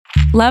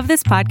Love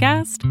this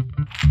podcast?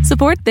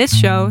 Support this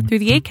show through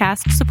the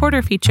Acast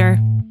supporter feature.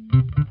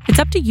 It's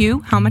up to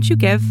you how much you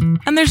give,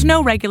 and there's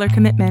no regular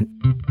commitment.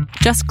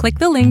 Just click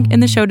the link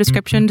in the show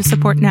description to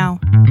support now.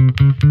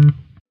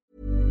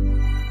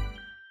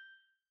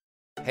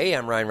 Hey,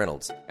 I'm Ryan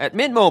Reynolds. At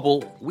Mint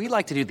Mobile, we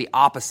like to do the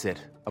opposite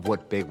of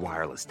what Big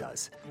Wireless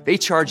does. They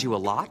charge you a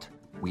lot,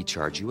 we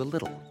charge you a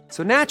little.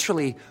 So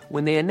naturally,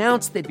 when they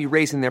announced they'd be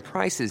raising their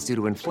prices due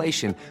to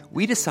inflation,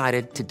 we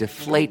decided to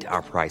deflate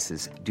our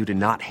prices due to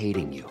not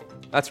hating you.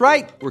 That's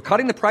right. We're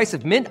cutting the price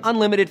of Mint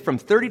Unlimited from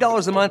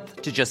 $30 a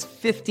month to just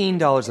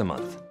 $15 a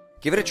month.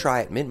 Give it a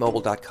try at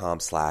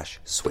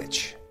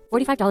mintmobile.com/switch.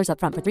 $45 up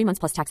front for 3 months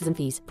plus taxes and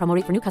fees. Promo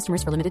rate for new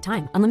customers for limited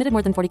time. Unlimited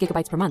more than 40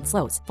 gigabytes per month.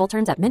 Slows full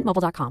terms at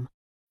mintmobile.com.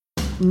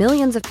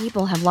 Millions of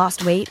people have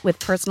lost weight with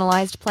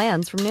personalized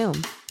plans from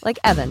Noom. Like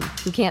Evan,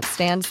 who can't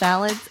stand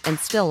salads and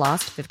still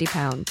lost 50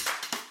 pounds.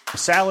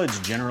 Salads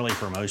generally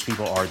for most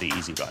people are the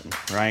easy button,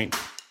 right?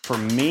 For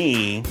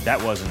me,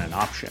 that wasn't an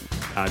option.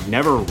 I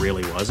never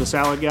really was a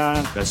salad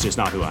guy. That's just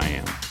not who I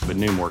am. But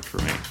Noom worked for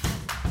me.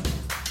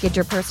 Get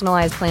your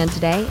personalized plan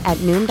today at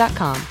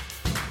Noom.com.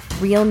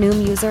 Real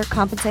Noom user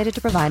compensated to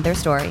provide their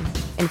story.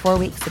 In 4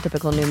 weeks, the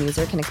typical Noom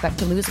user can expect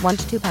to lose 1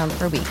 to 2 pounds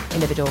per week.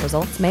 Individual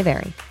results may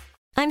vary.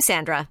 I'm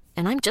Sandra,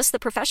 and I'm just the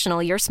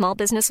professional your small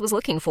business was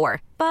looking for.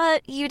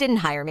 But you didn't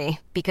hire me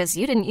because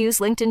you didn't use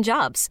LinkedIn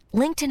Jobs.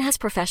 LinkedIn has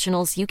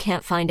professionals you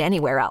can't find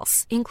anywhere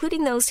else,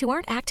 including those who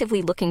aren't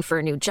actively looking for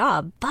a new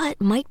job,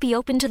 but might be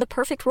open to the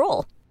perfect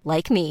role,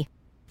 like me.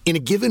 In a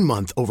given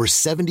month, over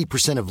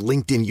 70% of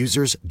LinkedIn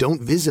users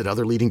don't visit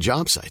other leading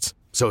job sites.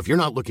 So if you're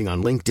not looking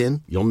on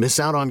LinkedIn, you'll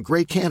miss out on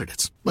great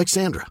candidates like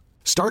Sandra.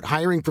 Start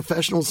hiring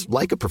professionals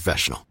like a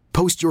professional.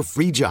 Post your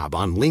free job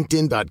on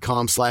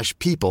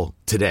linkedin.com/people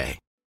today.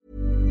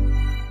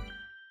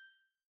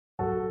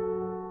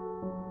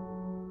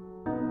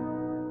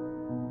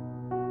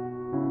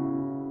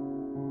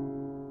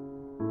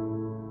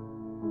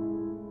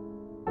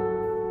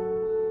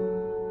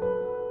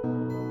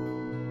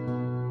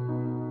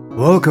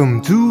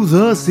 Welcome to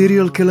the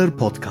Serial Killer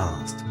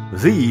Podcast,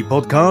 the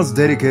podcast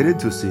dedicated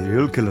to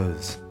serial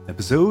killers,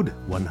 episode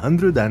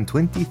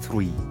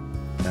 123.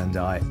 And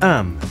I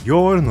am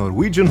your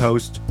Norwegian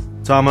host,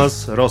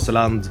 Thomas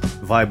Rosseland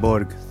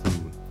Viborg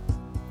Thun.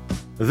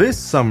 This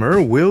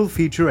summer will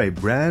feature a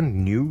brand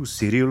new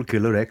serial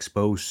killer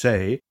expose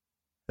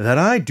that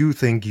I do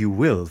think you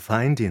will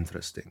find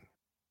interesting.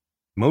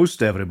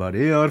 Most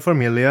everybody are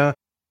familiar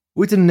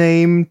with the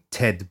name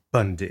Ted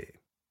Bundy.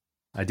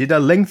 I did a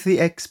lengthy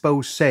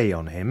expose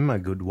on him a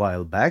good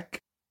while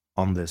back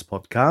on this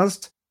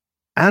podcast,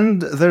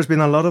 and there's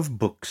been a lot of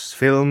books,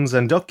 films,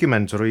 and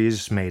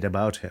documentaries made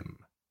about him.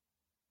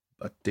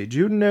 But did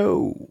you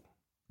know,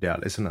 dear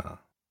listener,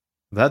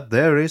 that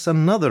there is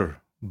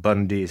another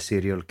Bundy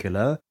serial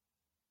killer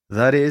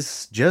that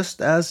is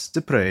just as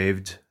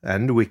depraved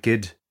and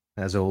wicked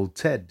as old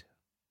Ted?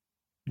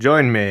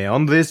 Join me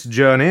on this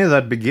journey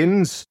that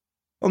begins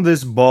on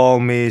this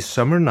balmy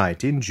summer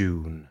night in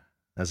June,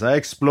 as I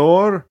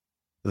explore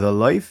the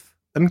life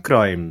and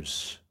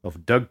crimes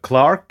of Doug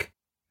Clark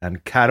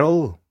and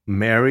Carol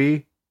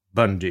Mary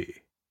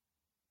Bundy.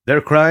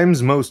 Their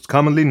crimes most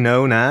commonly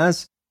known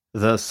as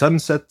the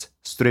Sunset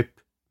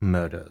Strip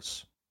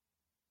murders.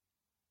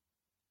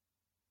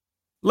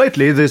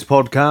 Lately, this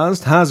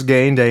podcast has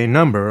gained a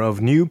number of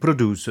new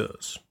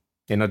producers,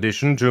 in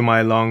addition to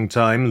my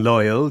long-time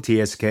loyal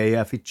TSK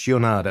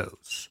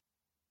aficionados.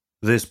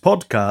 This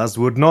podcast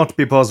would not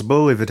be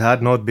possible if it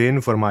had not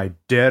been for my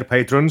dear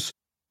patrons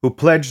who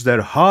pledge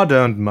their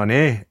hard-earned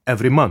money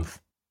every month.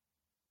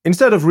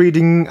 Instead of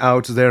reading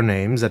out their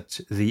names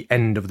at the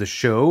end of the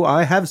show,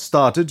 I have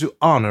started to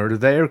honor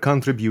their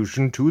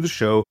contribution to the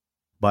show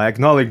by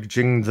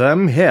acknowledging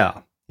them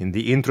here in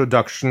the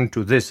introduction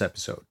to this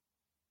episode.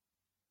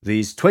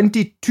 These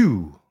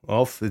 22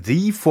 of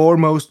the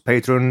foremost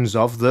patrons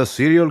of the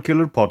Serial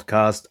Killer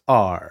Podcast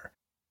are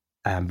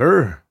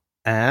Amber,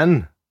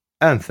 Anne,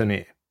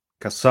 Anthony,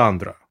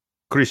 Cassandra,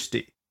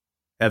 Christy,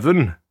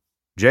 Evan,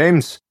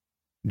 James,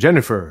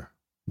 Jennifer,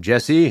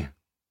 Jesse,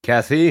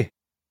 Kathy,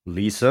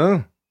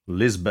 Lisa,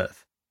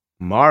 Lisbeth,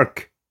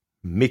 Mark,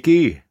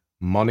 Mickey,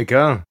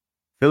 Monica,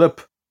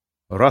 Philip,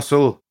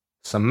 Russell,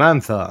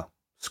 Samantha,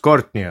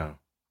 Skortnia,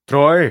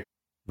 Troy,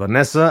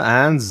 Vanessa,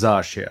 and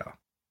Zasha.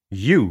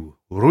 You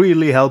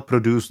really help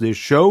produce this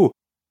show,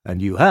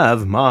 and you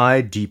have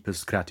my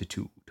deepest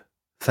gratitude.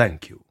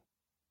 Thank you.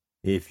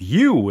 If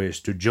you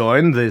wish to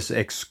join this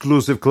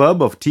exclusive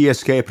club of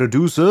TSK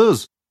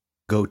producers,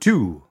 go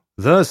to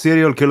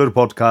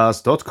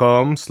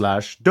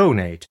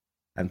theserialkillerpodcast.com/donate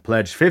and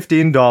pledge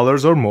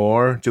 $15 or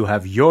more to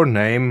have your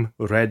name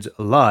read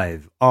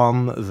live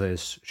on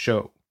this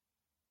show.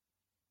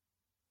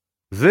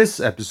 This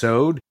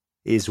episode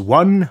is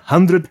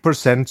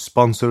 100%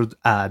 sponsored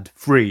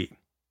ad-free.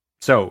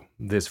 So,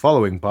 this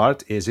following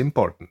part is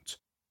important.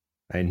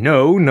 I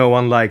know no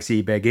one likes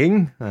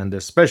e-begging, and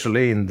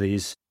especially in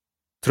these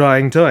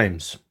trying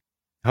times.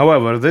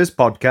 However, this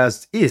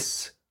podcast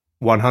is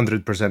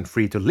 100%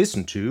 free to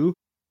listen to,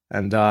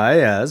 And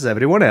I, as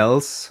everyone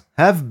else,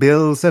 have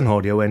bills and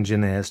audio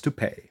engineers to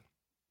pay.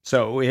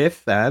 So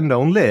if, and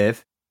only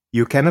if,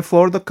 you can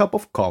afford a cup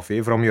of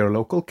coffee from your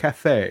local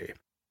cafe,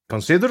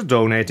 consider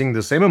donating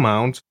the same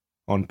amount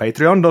on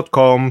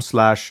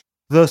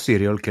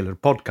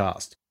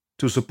patreon.com/theserialkillerpodcast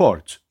to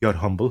support your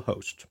humble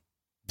host.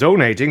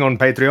 Donating on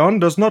Patreon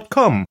does not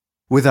come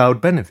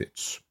without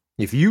benefits.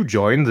 If you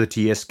join the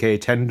TSK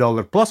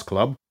 $10 Plus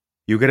Club,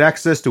 you get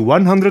access to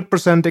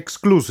 100%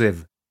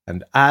 exclusive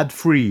and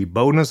ad-free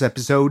bonus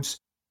episodes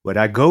where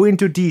I go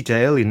into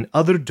detail in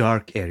other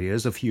dark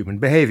areas of human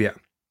behavior.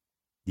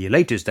 The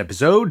latest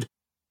episode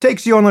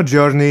takes you on a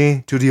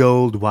journey to the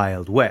old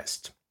Wild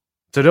West.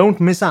 So don't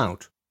miss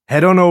out.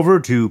 Head on over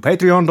to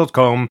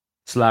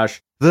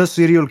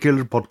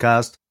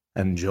patreon.com/theserialkillerpodcast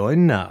and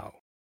join now.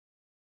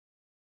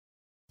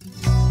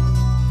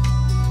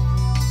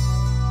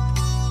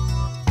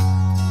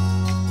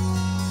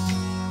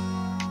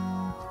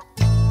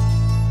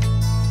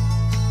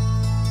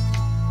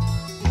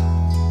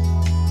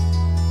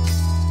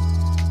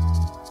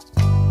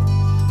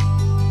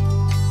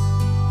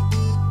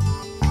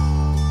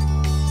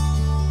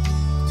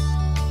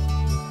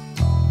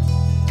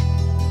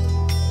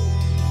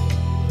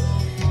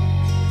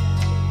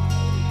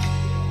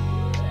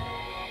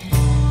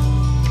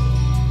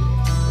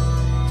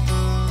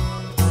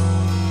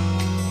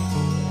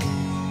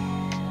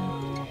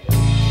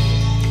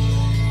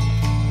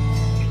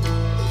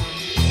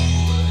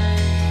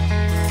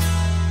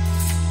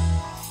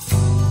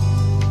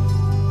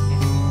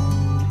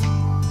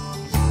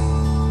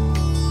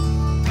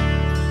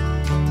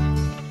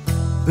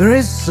 There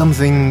is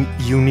something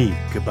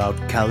unique about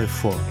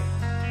California.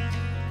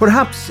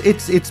 Perhaps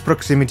it's its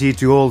proximity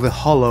to all the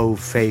hollow,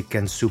 fake,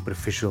 and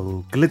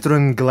superficial glitter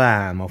and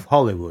glam of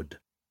Hollywood.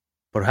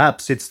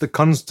 Perhaps it's the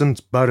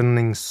constant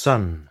burning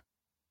sun.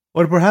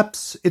 Or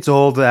perhaps it's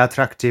all the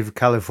attractive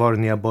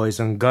California boys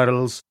and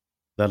girls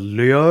that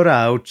lure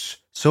out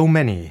so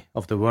many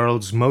of the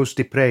world's most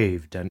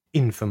depraved and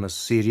infamous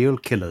serial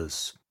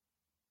killers.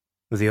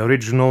 The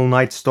original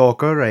Night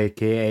Stalker,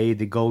 aka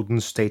the Golden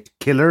State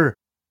Killer,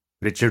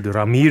 Richard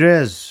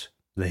Ramirez,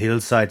 the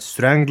Hillside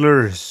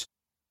Stranglers,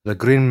 the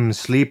Grim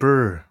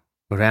Sleeper,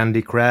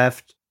 Randy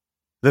Kraft,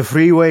 the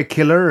Freeway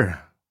Killer,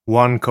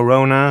 Juan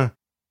Corona,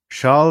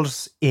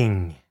 Charles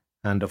Ng,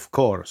 and of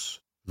course,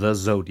 the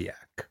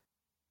Zodiac.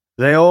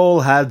 They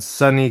all had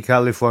sunny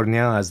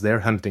California as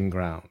their hunting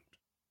ground.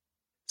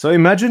 So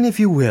imagine, if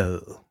you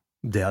will,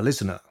 dear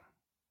listener,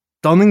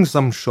 donning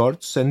some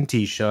shorts and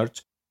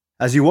t-shirt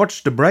as you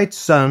watch the bright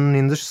sun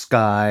in the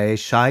sky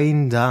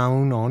shine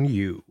down on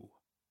you.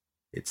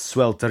 It's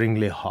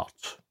swelteringly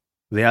hot.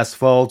 The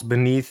asphalt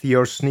beneath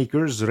your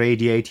sneakers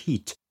radiate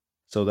heat,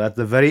 so that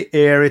the very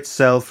air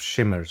itself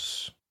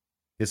shimmers.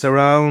 It's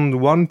around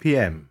 1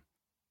 p.m.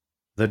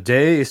 The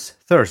day is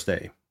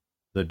Thursday.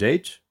 The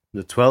date,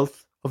 the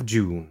 12th of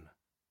June.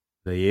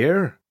 The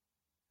year,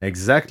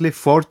 exactly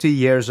 40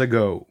 years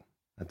ago,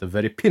 at the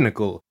very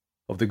pinnacle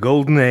of the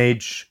golden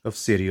age of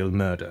serial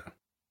murder,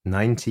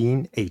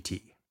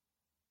 1980.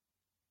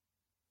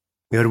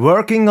 You're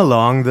working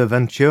along the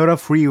Ventura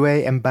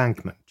Freeway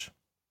embankment.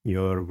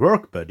 Your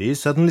work buddy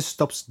suddenly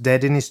stops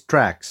dead in his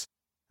tracks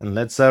and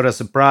lets out a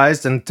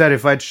surprised and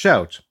terrified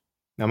shout.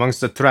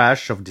 Amongst the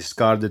trash of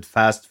discarded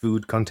fast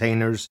food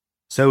containers,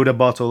 soda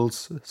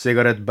bottles,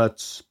 cigarette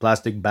butts,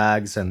 plastic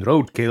bags, and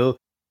roadkill,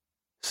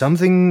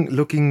 something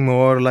looking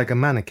more like a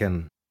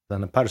mannequin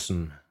than a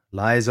person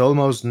lies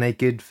almost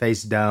naked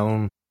face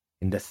down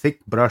in the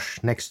thick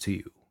brush next to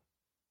you.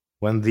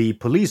 When the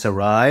police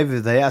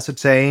arrive, they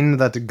ascertain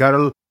that the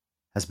girl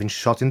has been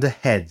shot in the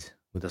head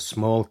with a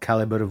small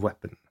caliber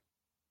weapon.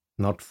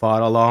 Not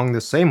far along the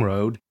same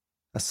road,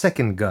 a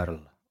second girl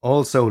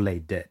also lay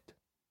dead.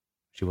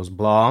 She was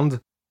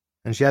blonde,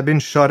 and she had been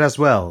shot as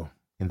well,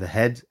 in the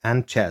head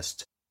and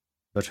chest,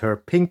 but her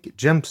pink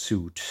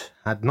jumpsuit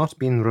had not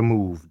been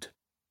removed.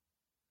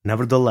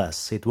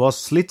 Nevertheless, it was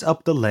slit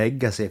up the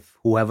leg as if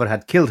whoever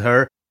had killed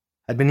her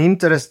had been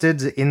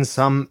interested in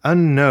some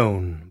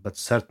unknown but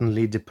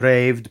certainly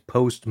depraved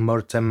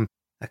post-mortem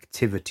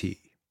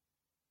activity.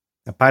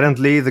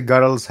 Apparently, the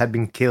girls had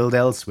been killed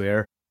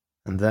elsewhere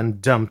and then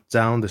dumped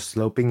down the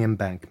sloping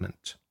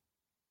embankment.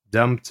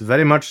 Dumped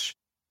very much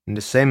in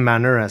the same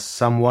manner as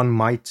someone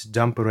might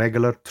dump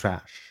regular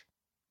trash.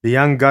 The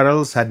young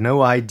girls had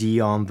no ID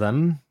on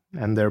them,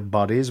 and their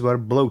bodies were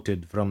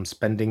bloated from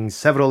spending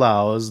several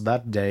hours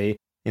that day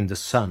in the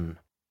sun.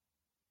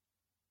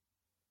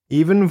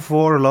 Even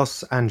for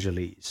Los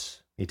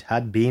Angeles, it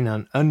had been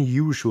an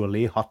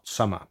unusually hot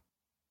summer.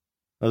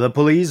 The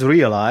police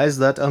realized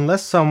that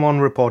unless someone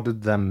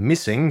reported them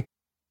missing,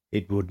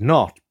 it would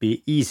not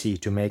be easy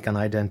to make an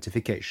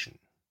identification.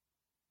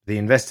 The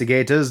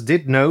investigators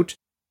did note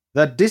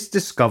that this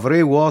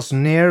discovery was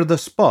near the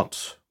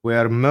spot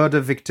where murder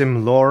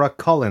victim Laura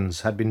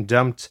Collins had been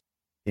dumped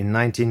in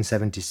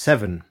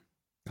 1977,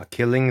 a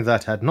killing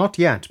that had not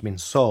yet been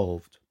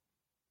solved.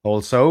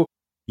 Also,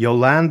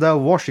 Yolanda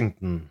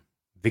Washington,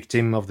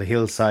 victim of the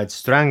Hillside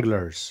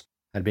Stranglers,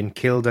 had been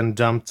killed and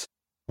dumped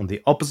on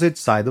the opposite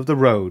side of the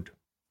road,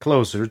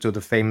 closer to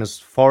the famous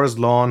Forest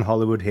Lawn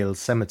Hollywood Hills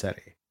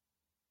Cemetery.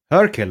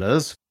 Her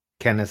killers,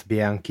 Kenneth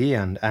Bianchi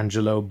and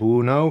Angelo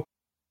Buono,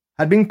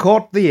 had been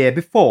caught the year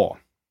before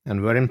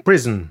and were in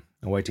prison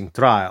awaiting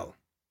trial.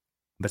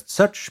 But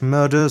such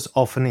murders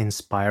often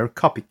inspire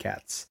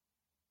copycats.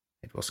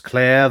 It was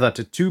clear that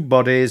the two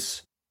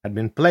bodies had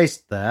been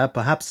placed there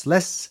perhaps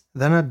less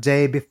than a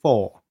day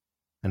before,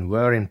 and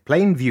were in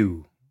plain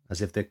view,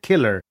 as if the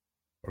killer,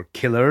 or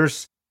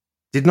killers,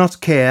 did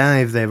not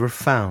care if they were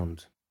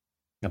found,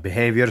 a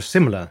behavior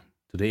similar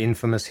to the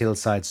infamous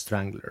hillside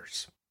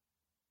stranglers.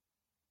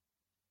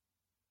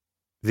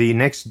 The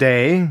next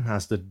day,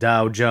 as the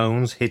Dow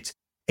Jones hit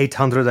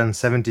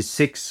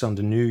 876 on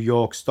the New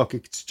York Stock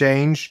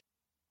Exchange,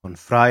 on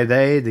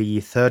Friday the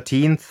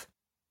 13th,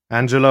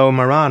 Angelo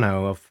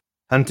Marano of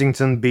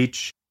Huntington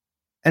Beach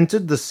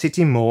entered the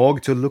city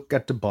morgue to look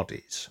at the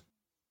bodies.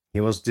 He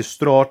was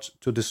distraught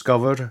to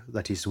discover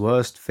that his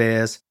worst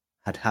fears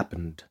had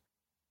happened.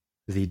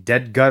 The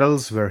dead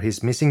girls were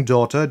his missing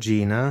daughter,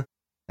 Gina,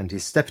 and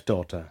his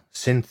stepdaughter,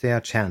 Cynthia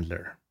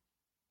Chandler.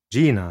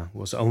 Gina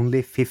was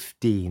only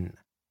 15,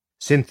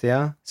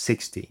 Cynthia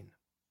 16.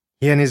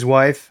 He and his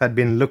wife had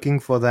been looking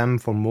for them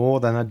for more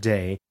than a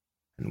day,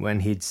 and when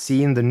he'd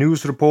seen the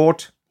news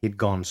report, he'd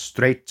gone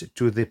straight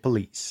to the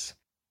police.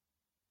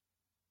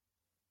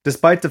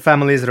 Despite the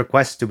family's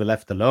request to be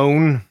left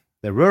alone,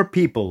 there were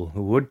people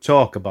who would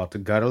talk about the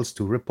girls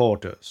to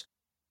reporters,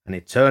 and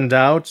it turned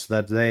out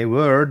that they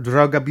were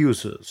drug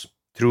abusers,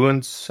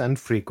 truants, and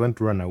frequent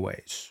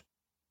runaways.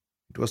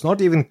 It was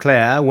not even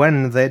clear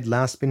when they'd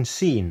last been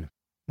seen,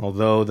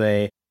 although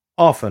they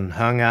often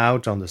hung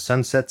out on the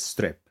Sunset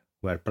Strip,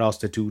 where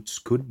prostitutes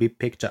could be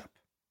picked up.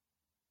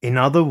 In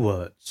other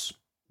words,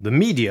 the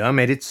media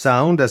made it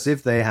sound as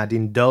if they had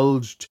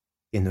indulged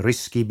in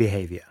risky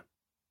behavior.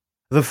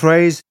 The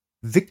phrase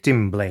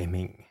victim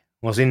blaming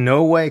was in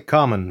no way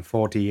common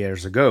 40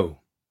 years ago,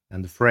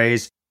 and the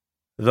phrase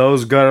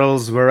those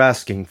girls were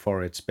asking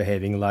for it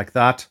behaving like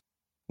that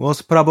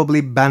was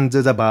probably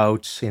bandied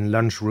about in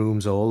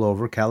lunchrooms all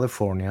over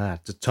California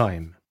at the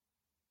time.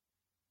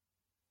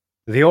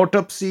 The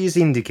autopsies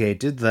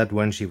indicated that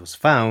when she was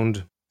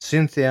found,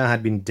 Cynthia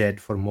had been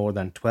dead for more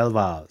than 12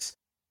 hours,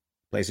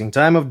 placing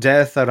time of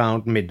death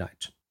around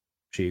midnight.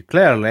 She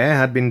clearly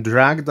had been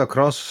dragged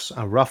across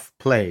a rough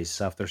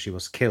place after she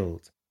was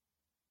killed.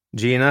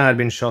 Gina had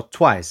been shot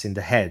twice in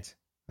the head,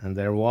 and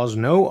there was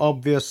no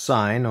obvious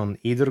sign on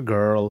either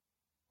girl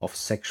of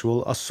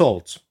sexual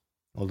assault,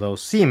 although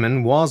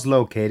semen was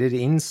located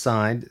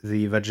inside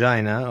the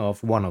vagina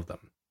of one of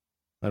them.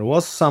 There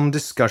was some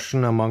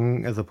discussion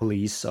among the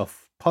police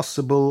of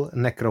possible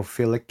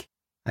necrophilic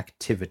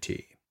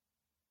activity.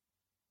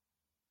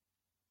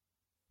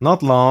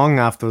 Not long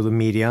after the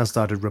media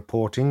started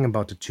reporting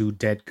about the two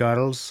dead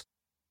girls,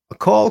 a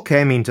call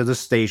came into the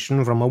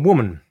station from a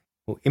woman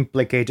who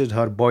implicated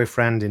her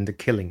boyfriend in the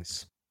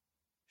killings.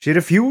 She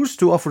refused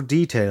to offer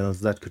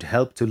details that could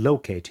help to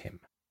locate him.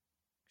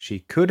 She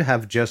could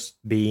have just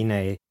been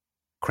a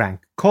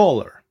crank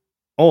caller,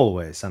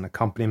 always an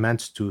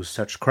accompaniment to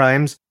such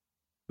crimes,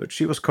 but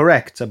she was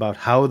correct about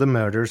how the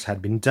murders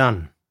had been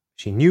done.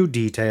 She knew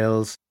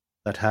details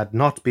that had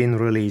not been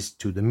released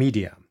to the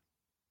media.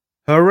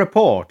 Her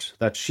report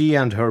that she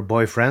and her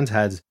boyfriend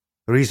had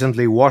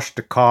recently washed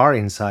the car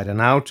inside and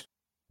out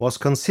was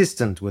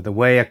consistent with the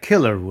way a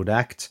killer would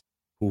act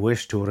who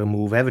wished to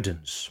remove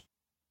evidence.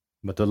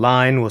 But the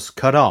line was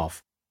cut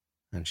off,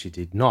 and she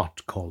did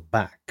not call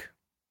back.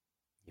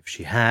 If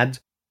she had,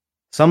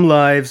 some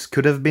lives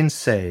could have been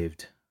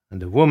saved,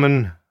 and the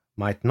woman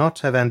might not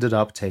have ended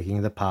up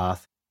taking the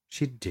path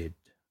she did.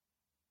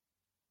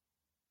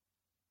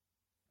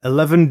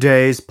 11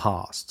 days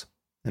passed,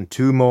 and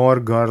two more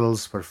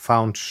girls were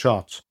found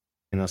shot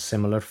in a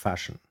similar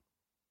fashion.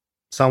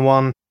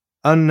 Someone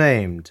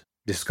unnamed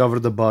discovered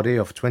the body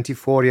of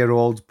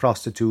 24-year-old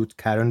prostitute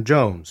Karen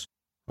Jones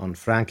on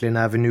Franklin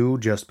Avenue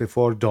just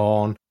before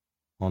dawn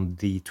on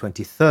the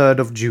 23rd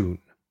of June.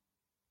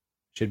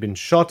 She had been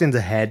shot in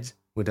the head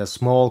with a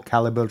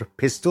small-caliber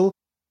pistol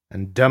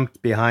and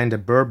dumped behind a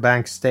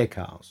Burbank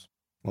steakhouse,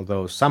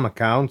 although some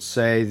accounts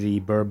say the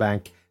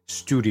Burbank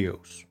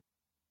Studios.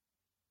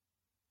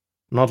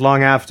 Not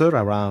long after,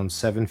 around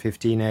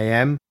 7:15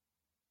 a.m.,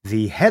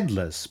 the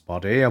headless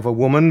body of a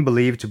woman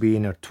believed to be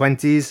in her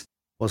 20s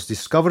was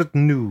discovered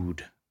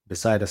nude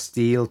beside a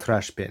steel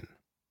trash bin.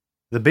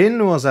 The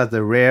bin was at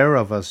the rear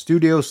of a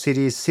Studio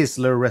City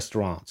Sizzler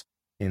restaurant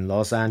in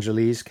Los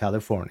Angeles,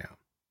 California.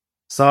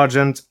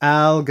 Sergeant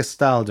Al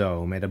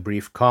Gastaldo made a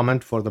brief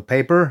comment for the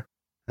paper,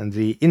 and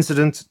the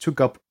incident took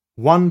up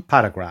one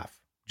paragraph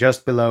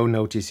just below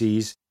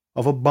notices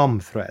of a bomb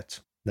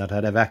threat that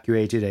had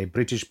evacuated a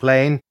British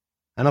plane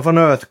and of an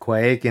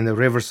earthquake in the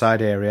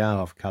Riverside area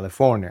of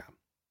California.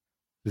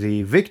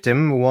 The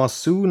victim was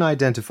soon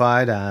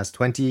identified as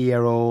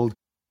 20-year-old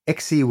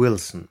Exie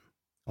Wilson,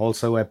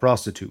 also a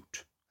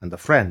prostitute and a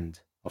friend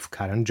of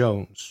Karen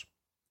Jones.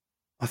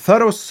 A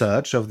thorough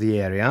search of the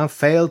area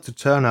failed to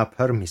turn up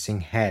her missing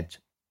head.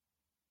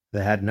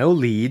 They had no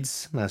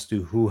leads as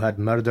to who had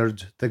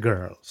murdered the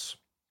girls.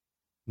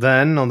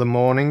 Then, on the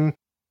morning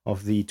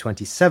of the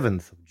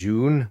 27th of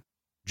June,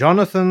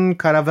 Jonathan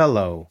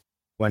Caravello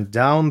went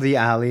down the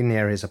alley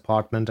near his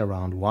apartment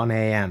around 1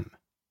 a.m.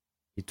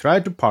 He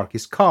tried to park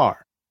his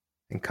car,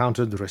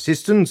 encountered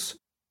resistance,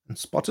 and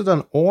spotted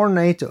an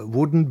ornate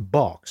wooden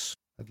box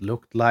that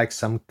looked like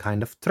some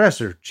kind of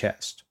treasure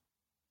chest.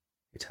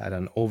 It had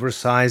an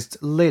oversized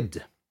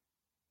lid.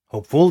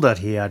 Hopeful that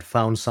he had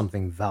found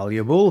something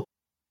valuable,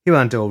 he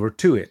went over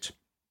to it.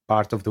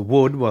 Part of the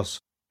wood was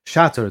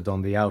shattered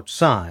on the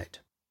outside,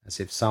 as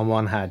if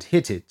someone had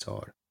hit it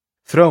or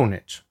thrown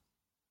it.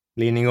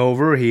 Leaning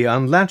over, he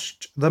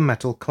unlatched the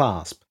metal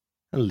clasp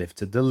and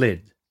lifted the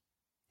lid.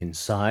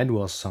 Inside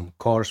was some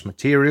coarse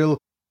material,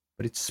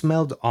 but it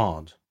smelled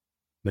odd.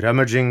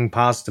 Rummaging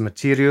past the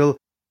material,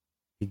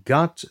 he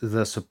got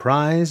the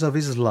surprise of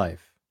his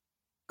life.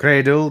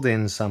 Cradled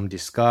in some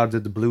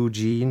discarded blue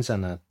jeans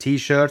and a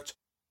t-shirt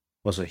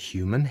was a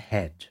human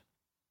head.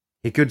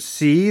 He could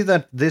see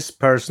that this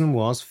person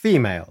was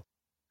female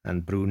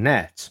and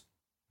brunette,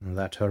 and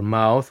that her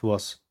mouth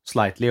was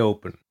slightly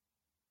open.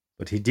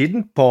 But he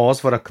didn't pause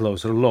for a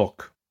closer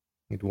look.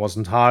 It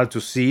wasn't hard to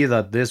see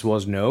that this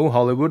was no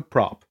Hollywood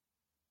prop.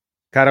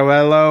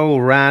 Caravello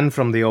ran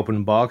from the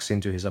open box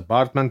into his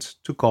apartment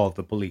to call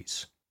the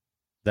police.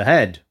 The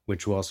head,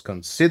 which was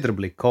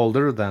considerably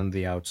colder than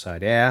the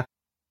outside air,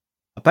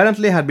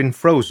 apparently had been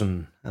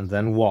frozen and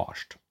then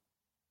washed.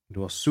 It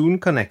was soon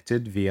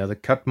connected via the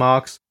cut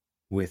marks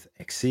with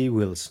Exie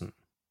Wilson.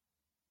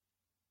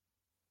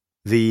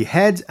 The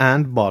head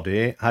and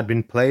body had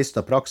been placed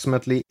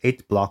approximately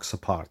 8 blocks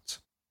apart.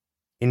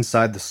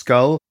 Inside the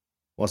skull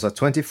was a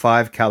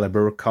 .25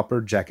 caliber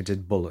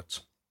copper-jacketed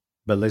bullet.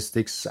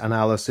 Ballistics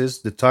analysis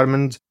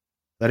determined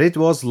that it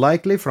was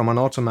likely from an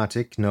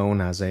automatic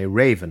known as a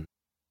Raven.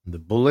 The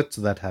bullet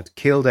that had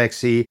killed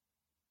Exie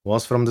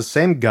was from the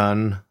same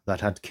gun that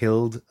had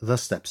killed the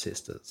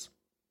stepsisters.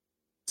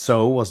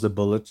 So was the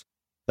bullet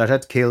that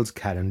had killed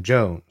Karen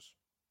Jones.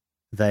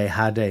 They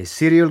had a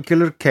serial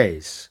killer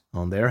case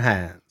on their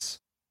hands,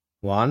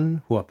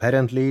 one who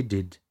apparently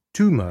did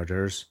 2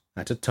 murders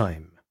at a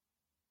time.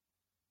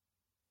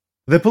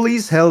 The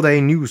police held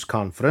a news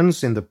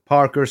conference in the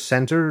Parker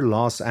Center,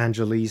 Los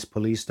Angeles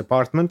Police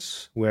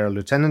Department, where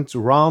Lieutenant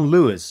Ron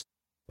Lewis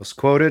was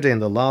quoted in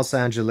the Los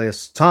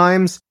Angeles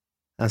Times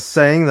as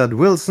saying that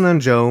Wilson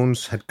and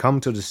Jones had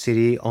come to the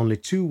city only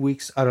 2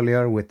 weeks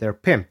earlier with their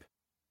pimp,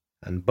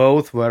 and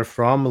both were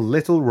from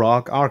Little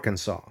Rock,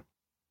 Arkansas.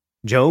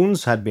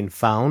 Jones had been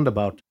found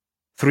about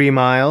 3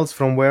 miles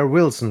from where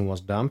Wilson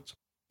was dumped,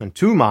 and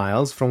 2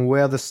 miles from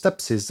where the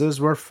stepsisters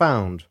were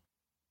found.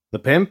 The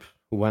pimp,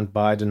 who went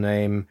by the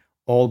name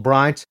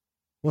Albright,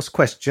 was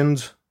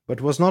questioned but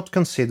was not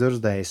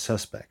considered a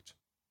suspect.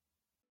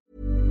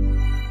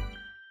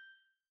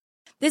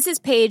 This is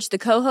Paige, the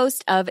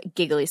co-host of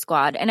Giggly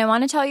Squad, and I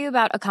want to tell you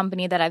about a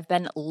company that I've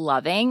been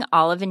loving,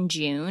 Olive &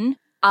 June.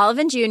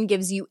 Olive & June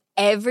gives you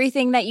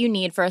everything that you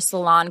need for a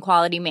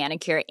salon-quality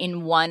manicure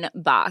in one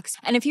box.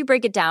 And if you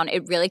break it down,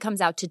 it really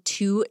comes out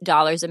to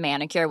 $2 a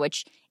manicure,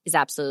 which is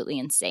absolutely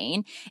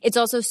insane. It's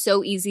also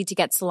so easy to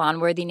get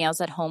salon-worthy nails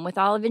at home with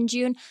Olive &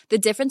 June. The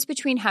difference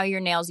between how your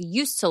nails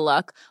used to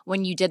look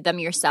when you did them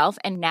yourself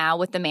and now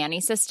with the Mani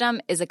system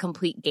is a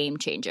complete game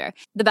changer.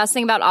 The best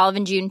thing about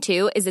Olive & June,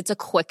 too, is it's a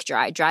quick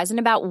dry. Dries in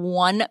about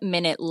 1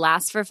 minute,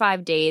 lasts for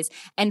 5 days,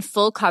 and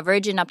full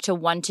coverage in up to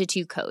 1 to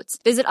 2 coats.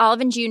 Visit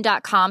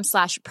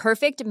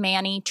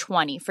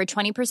oliveandjune.com/perfectmani20 for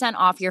 20%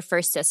 off your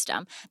first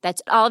system.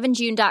 That's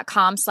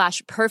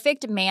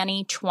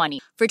oliveandjune.com/perfectmani20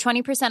 for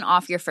 20%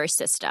 off your first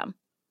system.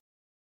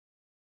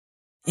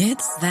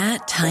 It's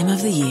that time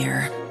of the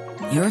year.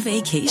 Your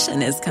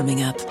vacation is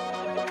coming up.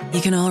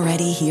 You can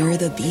already hear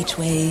the beach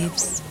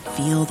waves,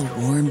 feel the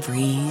warm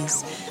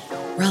breeze,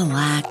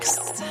 relax,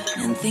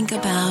 and think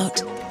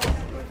about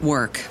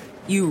work.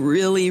 You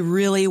really,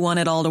 really want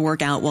it all to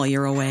work out while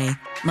you're away.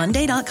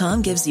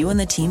 Monday.com gives you and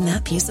the team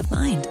that peace of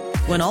mind.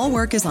 When all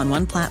work is on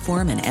one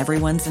platform and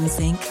everyone's in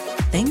sync,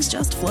 things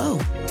just flow.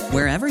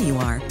 Wherever you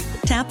are,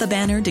 tap the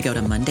banner to go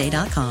to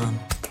Monday.com.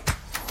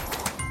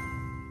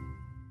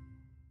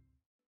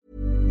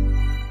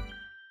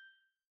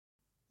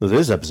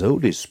 This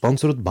episode is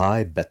sponsored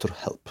by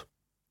BetterHelp.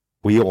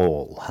 We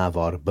all have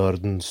our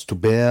burdens to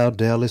bear,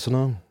 dear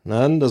listener,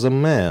 and as a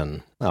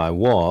man, I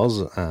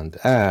was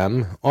and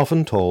am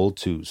often told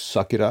to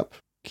suck it up,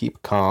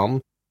 keep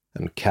calm,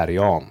 and carry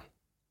on.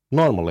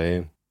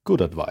 Normally, good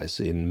advice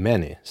in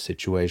many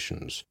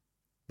situations.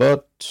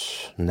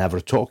 But never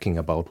talking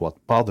about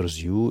what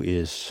bothers you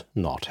is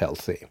not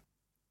healthy.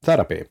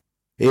 Therapy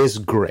is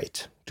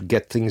great to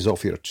get things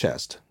off your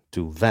chest,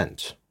 to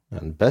vent,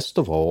 and best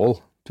of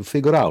all, to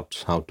figure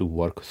out how to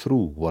work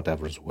through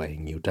whatever's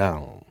weighing you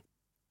down.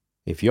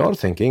 If you're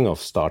thinking of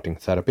starting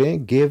therapy,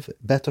 give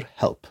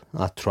BetterHelp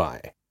a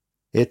try.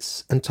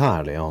 It's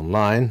entirely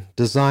online,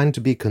 designed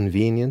to be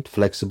convenient,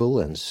 flexible,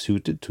 and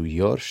suited to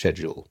your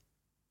schedule.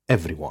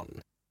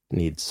 Everyone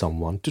needs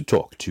someone to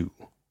talk to,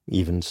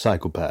 even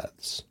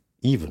psychopaths,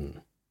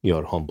 even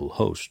your humble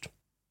host.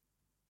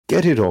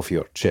 Get it off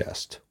your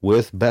chest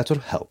with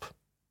BetterHelp.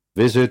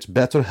 Visit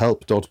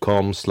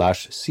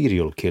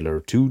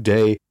betterhelp.com/serialkiller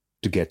today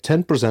to get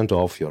 10%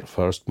 off your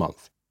first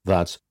month.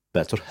 That's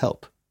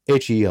BetterHelp,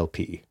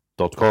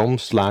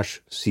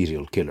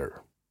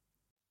 HELP.com/serialkiller.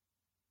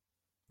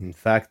 In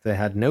fact, they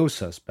had no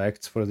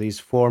suspects for these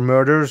 4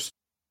 murders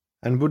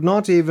and would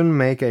not even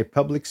make a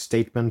public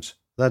statement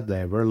that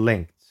they were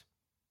linked.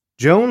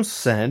 Jones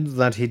said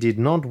that he did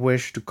not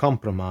wish to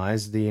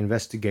compromise the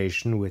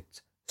investigation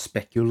with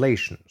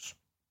speculations.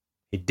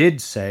 He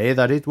did say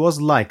that it was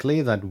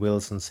likely that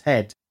Wilson's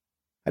head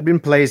had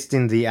been placed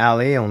in the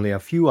alley only a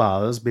few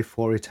hours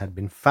before it had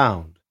been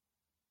found,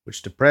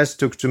 which the press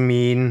took to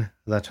mean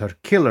that her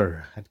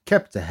killer had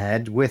kept the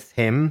head with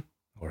him,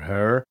 or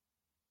her,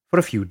 for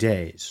a few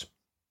days.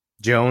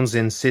 Jones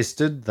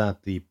insisted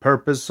that the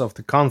purpose of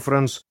the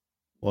conference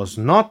was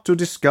not to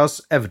discuss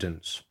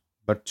evidence,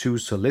 but to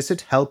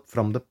solicit help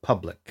from the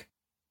public.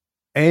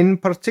 In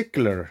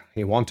particular,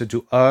 he wanted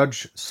to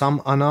urge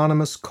some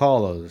anonymous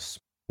callers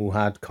who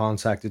had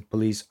contacted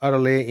police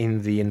early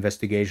in the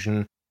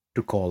investigation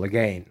to call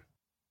again.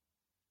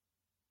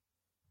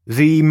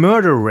 The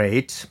murder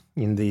rate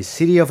in the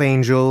City of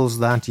Angels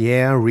that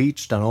year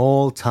reached an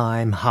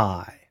all-time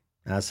high,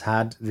 as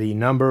had the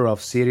number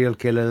of serial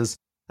killers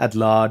at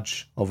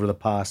large over the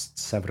past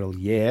several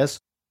years,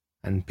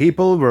 and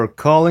people were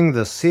calling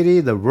the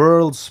city the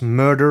world's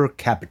murder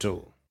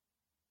capital.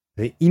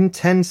 The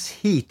intense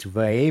heat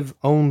wave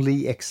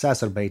only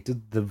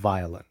exacerbated the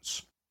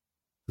violence.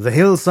 The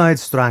Hillside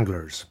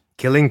Stranglers,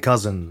 killing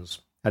cousins,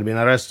 had been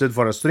arrested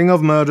for a string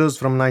of murders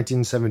from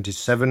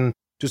 1977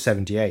 to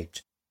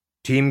 78.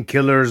 Team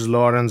killers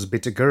Lawrence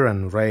Bittaker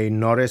and Ray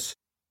Norris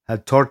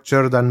had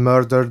tortured and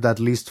murdered at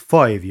least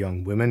 5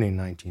 young women in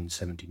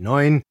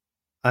 1979.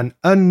 An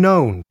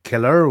unknown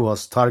killer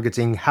was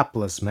targeting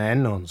hapless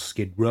men on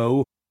Skid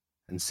Row,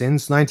 and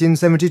since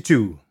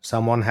 1972,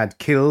 someone had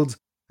killed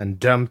and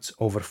dumped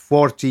over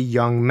 40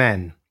 young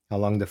men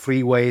along the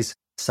freeways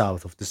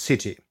south of the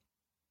city.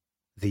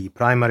 The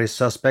primary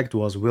suspect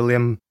was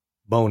William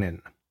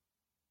Bonin.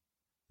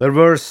 There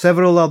were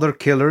several other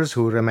killers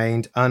who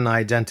remained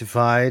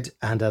unidentified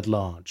and at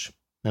large,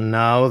 and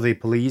now the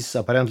police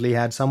apparently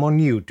had someone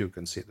new to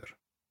consider.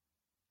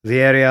 The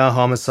area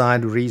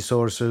homicide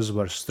resources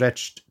were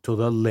stretched to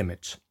the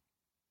limit.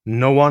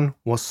 No one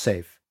was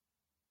safe.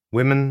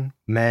 Women,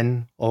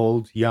 men,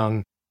 old,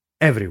 young,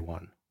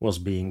 everyone was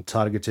being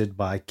targeted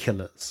by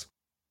killers,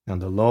 and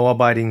the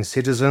law-abiding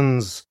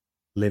citizens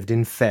lived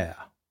in fear,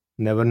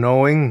 never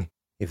knowing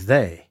if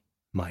they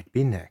might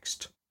be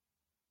next.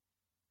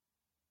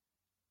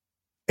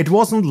 It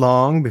wasn't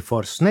long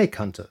before snake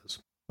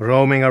hunters,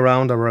 roaming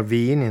around a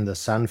ravine in the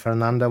San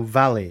Fernando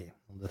Valley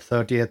on the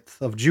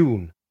 30th of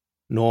June,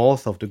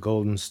 north of the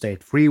Golden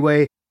State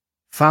Freeway,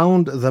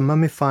 found the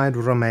mummified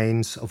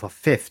remains of a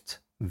 5th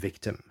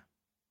victim.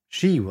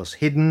 She was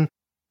hidden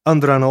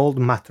under an old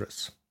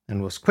mattress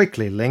and was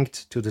quickly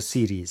linked to the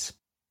series,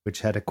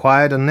 which had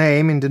acquired a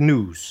name in the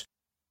news,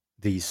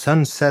 the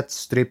Sunset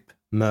Strip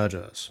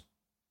Murders.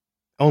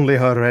 Only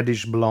her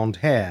reddish-blonde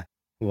hair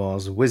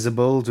was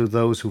visible to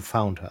those who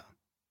found her.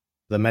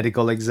 The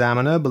medical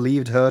examiner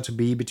believed her to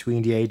be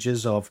between the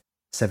ages of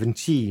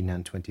 17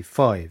 and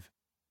 25,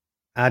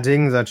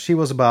 adding that she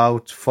was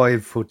about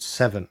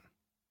 5'7".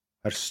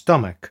 Her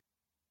stomach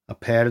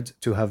appeared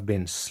to have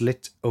been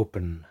slit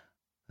open,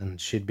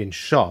 and she'd been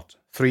shot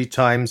 3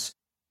 times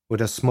with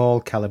a small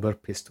caliber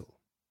pistol.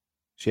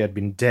 She had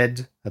been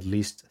dead at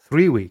least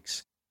 3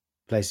 weeks,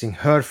 placing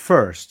her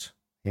first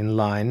in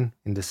line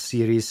in the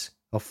series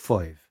of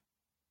 5.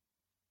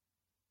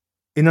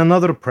 In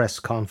another press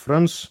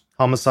conference,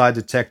 homicide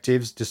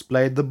detectives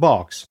displayed the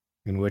box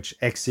in which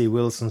Exie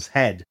Wilson's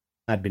head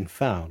had been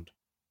found,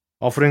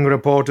 offering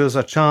reporters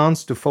a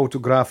chance to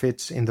photograph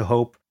it in the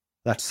hope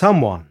that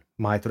someone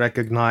might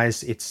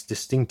recognize its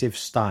distinctive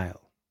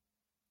style.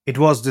 It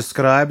was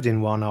described in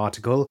one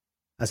article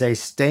as a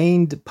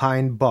stained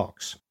pine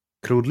box,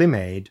 crudely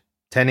made,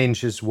 10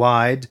 inches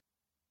wide,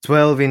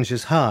 12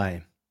 inches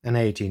high, and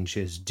 8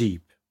 inches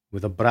deep,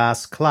 with a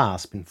brass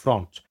clasp in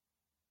front,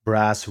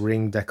 brass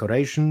ring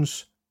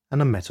decorations,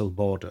 and a metal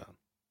border.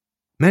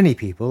 Many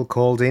people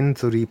called in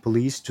to the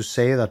police to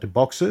say that the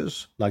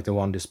boxes, like the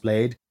one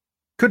displayed,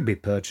 could be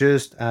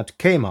purchased at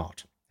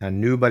Kmart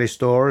and Newbury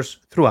stores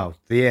throughout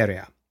the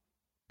area.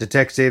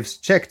 Detectives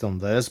checked on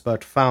this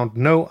but found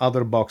no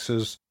other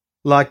boxes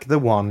like the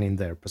one in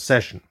their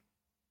possession.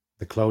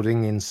 The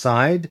clothing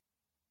inside,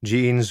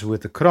 jeans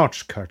with the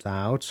crotch cut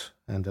out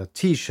and a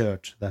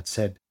t-shirt that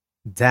said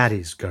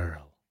 "Daddy's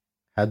Girl,"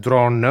 had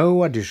drawn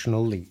no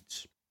additional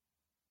leads.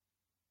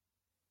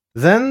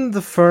 Then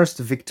the first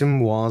victim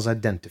was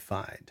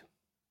identified.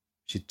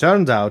 She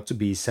turned out to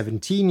be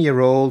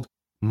 17-year-old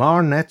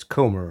Marnette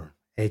Comer,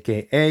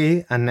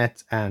 a.k.a.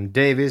 Annette Ann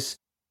Davis,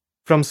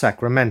 from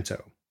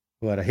Sacramento,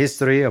 who had a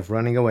history of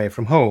running away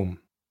from home,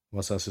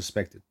 was a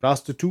suspected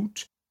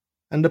prostitute,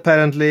 and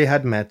apparently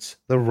had met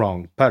the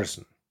wrong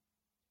person.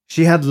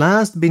 She had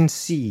last been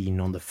seen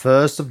on the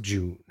 1st of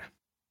June.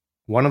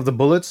 One of the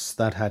bullets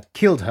that had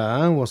killed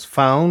her was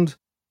found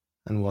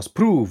and was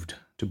proved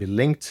to be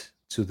linked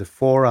to the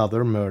 4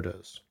 other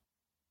murders.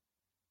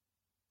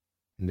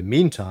 In the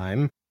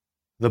meantime,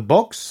 the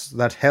box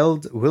that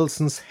held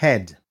Wilson's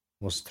head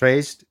was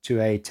traced to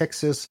a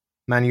Texas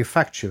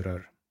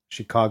manufacturer,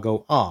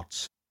 Chicago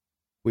Arts,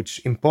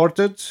 which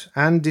imported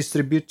and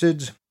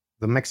distributed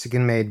the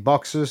Mexican-made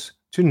boxes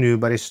to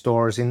Newbery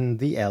stores in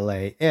the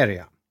LA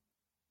area.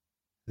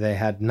 They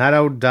had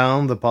narrowed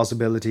down the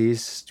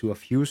possibilities to a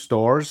few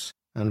stores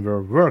and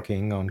were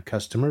working on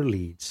customer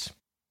leads.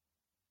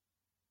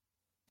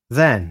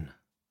 Then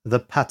the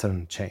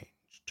pattern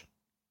changed.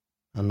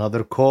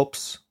 Another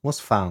corpse was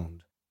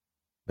found,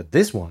 but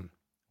this one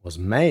was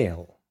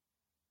male.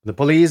 The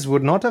police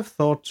would not have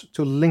thought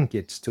to link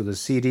it to the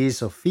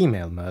series of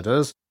female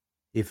murders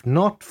if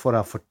not for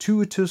a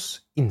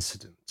fortuitous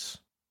incident.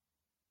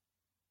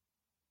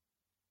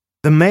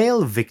 The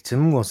male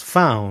victim was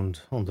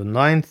found on the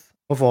 9th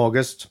of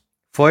August,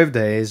 5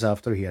 days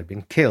after he had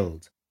been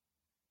killed.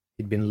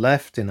 He'd been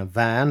left in a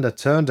van that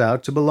turned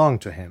out to belong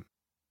to him,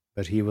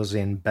 but he was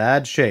in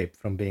bad shape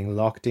from being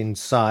locked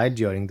inside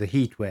during the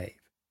heat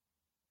wave.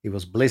 He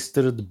was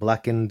blistered,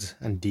 blackened,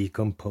 and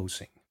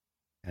decomposing,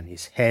 and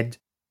his head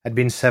had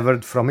been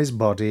severed from his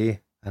body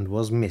and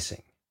was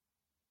missing.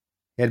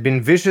 He had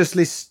been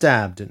viciously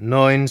stabbed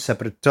 9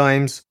 separate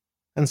times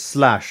and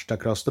slashed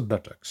across the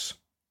buttocks,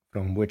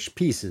 from which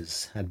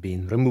pieces had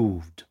been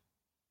removed.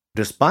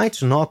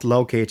 Despite not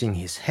locating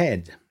his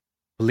head,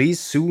 police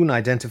soon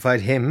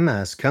identified him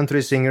as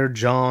country singer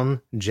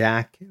John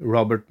Jack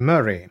Robert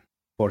Murray,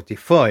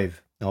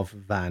 45, of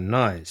Van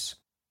Nuys.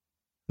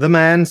 The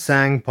man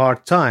sang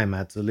part-time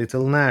at the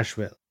Little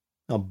Nashville,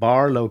 a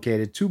bar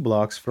located 2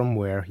 blocks from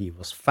where he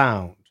was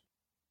found.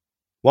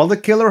 While the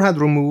killer had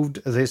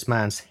removed this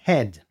man's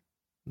head,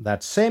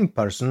 that same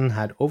person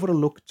had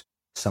overlooked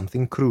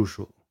something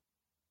crucial: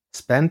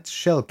 spent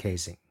shell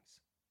casings,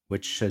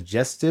 which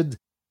suggested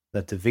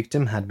that the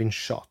victim had been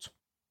shot.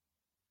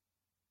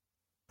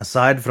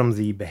 Aside from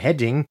the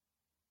beheading,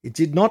 it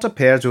did not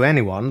appear to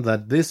anyone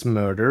that this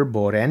murder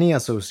bore any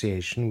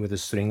association with the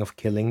string of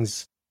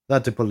killings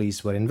that the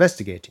police were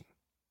investigating.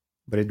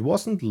 But it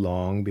wasn't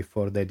long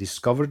before they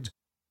discovered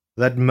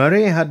that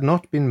Murray had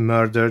not been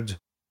murdered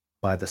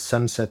by the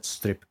Sunset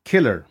Strip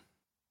killer.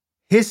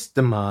 His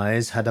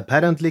demise had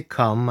apparently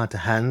come at the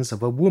hands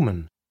of a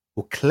woman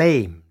who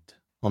claimed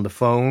on the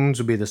phone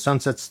to be the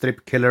Sunset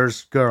Strip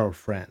killer's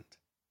girlfriend.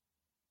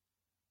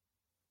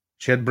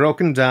 She had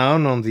broken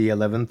down on the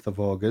 11th of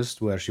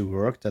August where she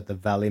worked at the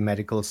Valley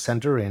Medical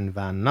Center in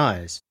Van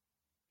Nuys,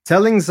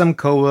 telling some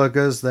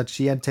co-workers that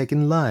she had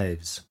taken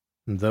lives.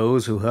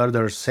 Those who heard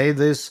her say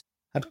this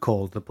had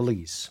called the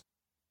police.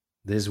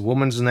 This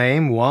woman's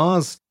name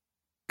was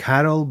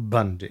Carol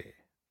Bundy,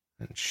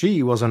 and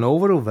she was an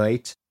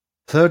overweight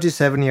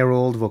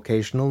 37-year-old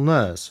vocational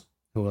nurse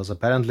who was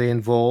apparently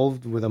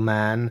involved with a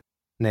man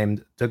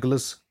named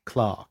Douglas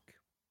Clark.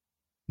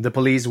 The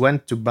police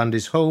went to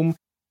Bundy's home,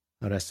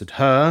 arrested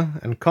her,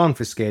 and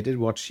confiscated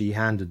what she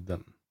handed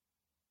them.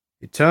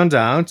 It turned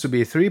out to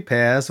be 3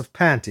 pairs of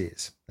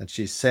panties that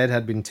she said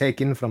had been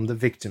taken from the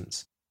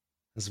victims,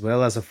 as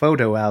well as a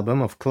photo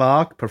album of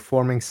Clark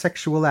performing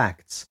sexual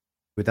acts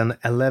with an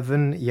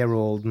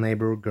 11-year-old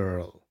neighbor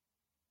girl.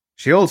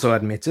 She also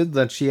admitted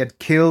that she had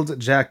killed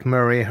Jack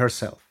Murray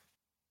herself.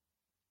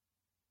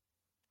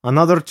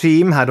 Another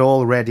team had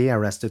already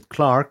arrested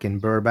Clark in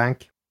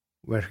Burbank,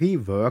 where he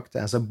worked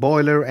as a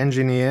boiler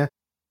engineer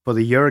for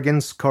the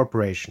Jurgens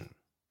Corporation.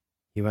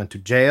 He went to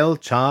jail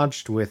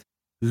charged with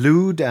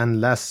lewd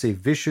and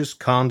lascivious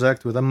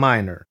conduct with a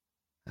minor,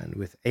 and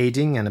with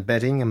aiding and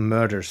abetting a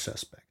murder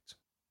suspect.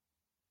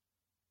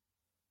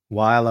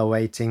 While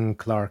awaiting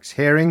Clark's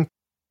hearing,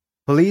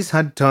 police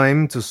had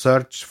time to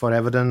search for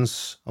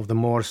evidence of the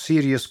more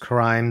serious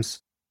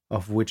crimes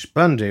of which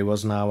Bundy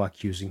was now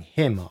accusing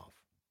him of.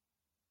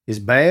 His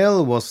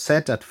bail was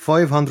set at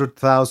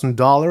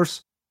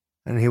 $500,000,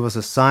 and he was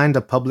assigned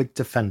a public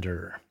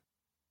defender.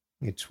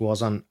 It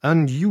was an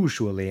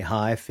unusually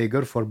high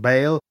figure for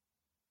bail,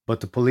 but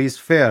the police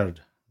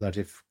feared that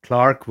if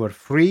Clark were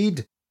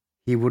freed,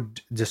 he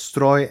would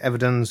destroy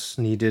evidence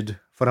needed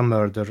for a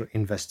murder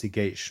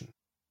investigation.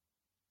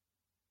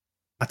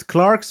 At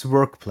Clark's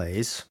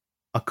workplace,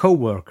 a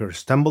co-worker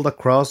stumbled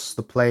across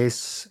the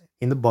place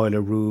in the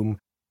boiler room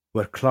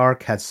where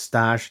Clark had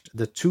stashed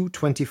the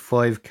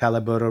 225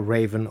 caliber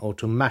Raven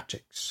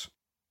automatics.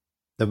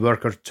 The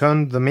worker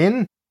turned them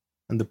in,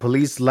 and the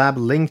police lab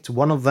linked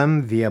one of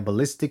them via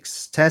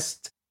ballistics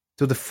test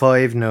to the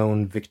 5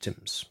 known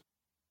victims.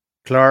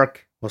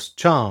 Clark was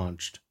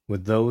charged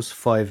with those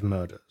 5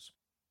 murders.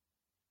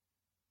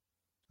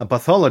 A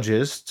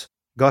pathologist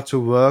got to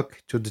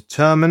work to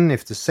determine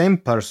if the same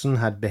person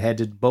had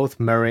beheaded both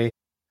Murray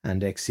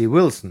and Exie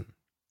Wilson,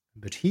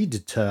 but he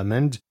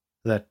determined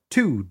that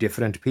 2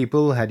 different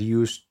people had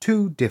used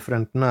 2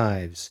 different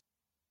knives,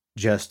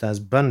 just as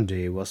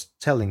Bundy was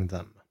telling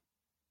them.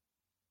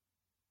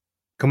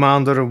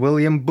 Commander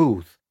William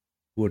Booth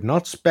would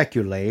not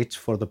speculate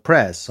for the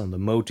press on the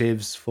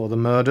motives for the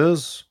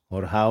murders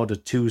or how the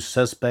 2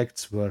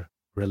 suspects were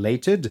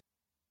related,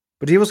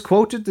 but he was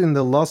quoted in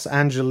the Los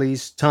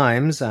Angeles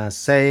Times as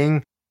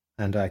saying,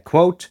 and I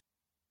quote,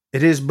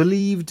 "It is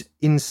believed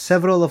in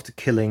several of the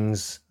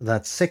killings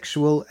that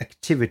sexual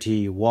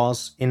activity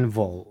was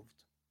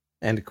involved."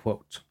 End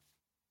quote.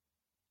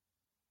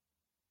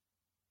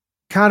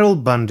 Carol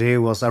Bundy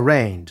was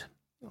arraigned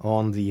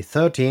on the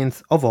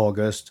 13th of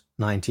August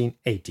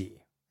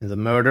 1980 in the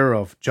murder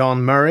of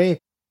John Murray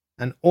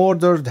and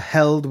ordered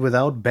held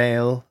without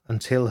bail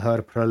until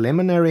her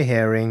preliminary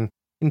hearing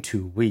in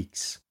 2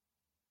 weeks.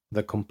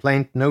 The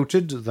complaint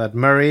noted that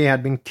Murray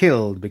had been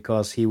killed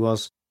because he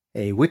was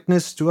a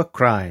witness to a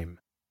crime,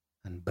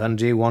 and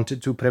Bundy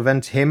wanted to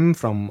prevent him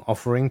from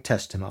offering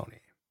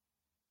testimony.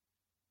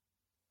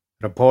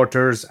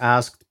 Reporters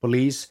asked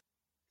police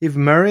if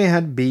Murray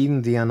had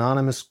been the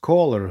anonymous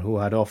caller who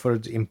had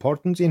offered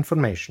important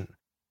information,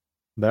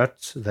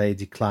 but they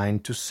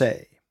declined to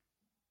say.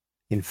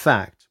 In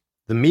fact,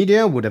 the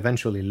media would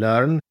eventually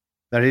learn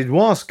that it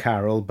was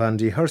Carol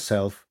Bundy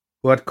herself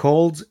who had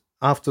called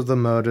after the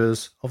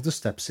murders of the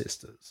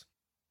stepsisters.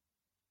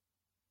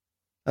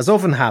 As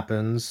often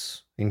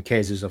happens in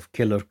cases of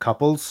killer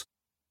couples,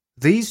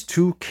 these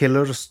two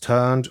killers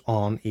turned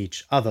on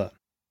each other,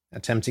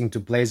 attempting to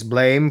place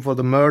blame for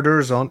the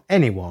murders on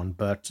anyone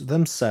but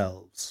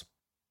themselves.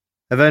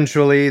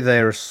 Eventually,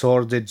 their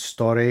sordid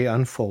story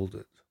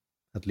unfolded,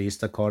 at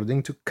least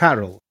according to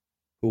Carol,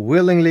 who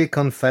willingly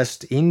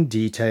confessed in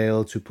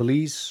detail to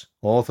police,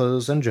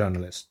 authors, and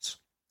journalists,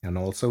 and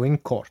also in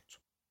court.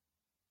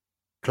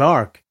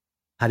 Clark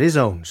had his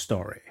own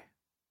story,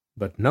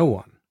 but no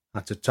one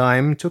at the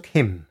time took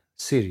him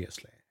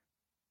seriously.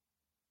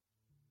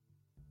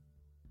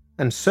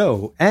 And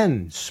so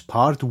ends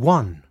part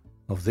 1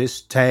 of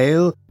this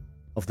tale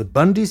of the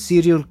Bundy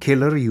serial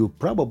killer you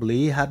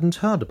probably hadn't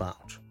heard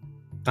about.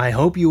 I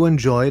hope you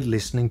enjoyed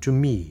listening to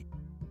me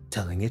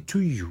telling it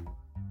to you.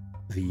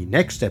 The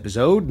next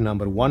episode,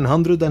 number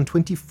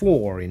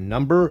 124 in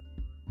number,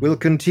 will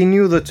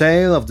continue the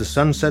tale of the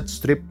Sunset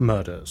Strip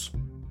murders.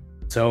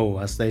 So,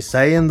 as they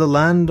say in the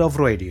land of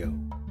radio,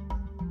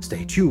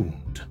 stay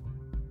tuned.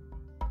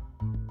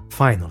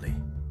 Finally,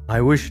 I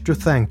wish to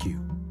thank you,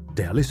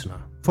 dear listener,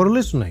 for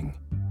listening.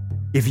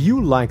 If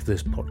you like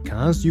this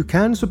podcast, you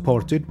can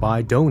support it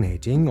by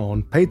donating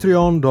on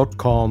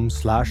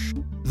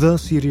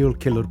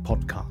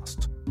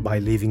patreon.com/theserialkillerpodcast, by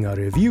leaving a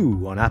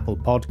review on Apple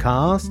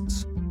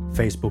Podcasts,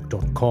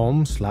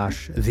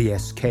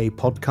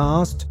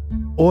 facebook.com/theskpodcast,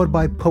 or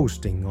by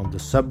posting on the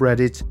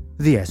subreddit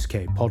The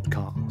SK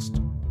Podcast.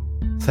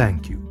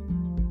 Thank you.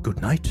 Good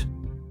night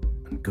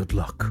and good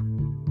luck.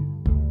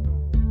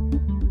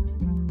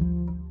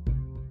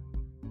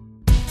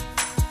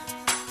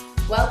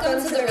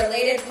 Welcome to the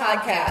Related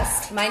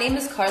Podcast. My name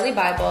is Carly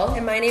Bible.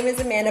 And my name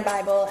is Amanda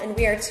Bible, and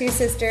we are two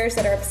sisters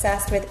that are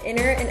obsessed with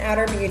inner and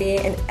outer beauty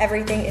and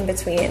everything in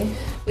between.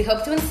 We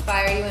hope to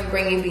inspire you and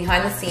bring you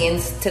behind the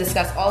scenes to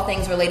discuss all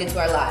things related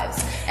to our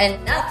lives.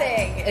 And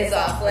nothing is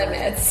off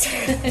limits.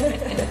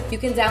 You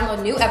can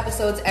download new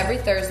episodes every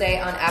Thursday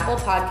on Apple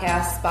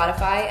Podcasts,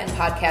 Spotify, and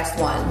Podcast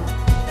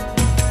One.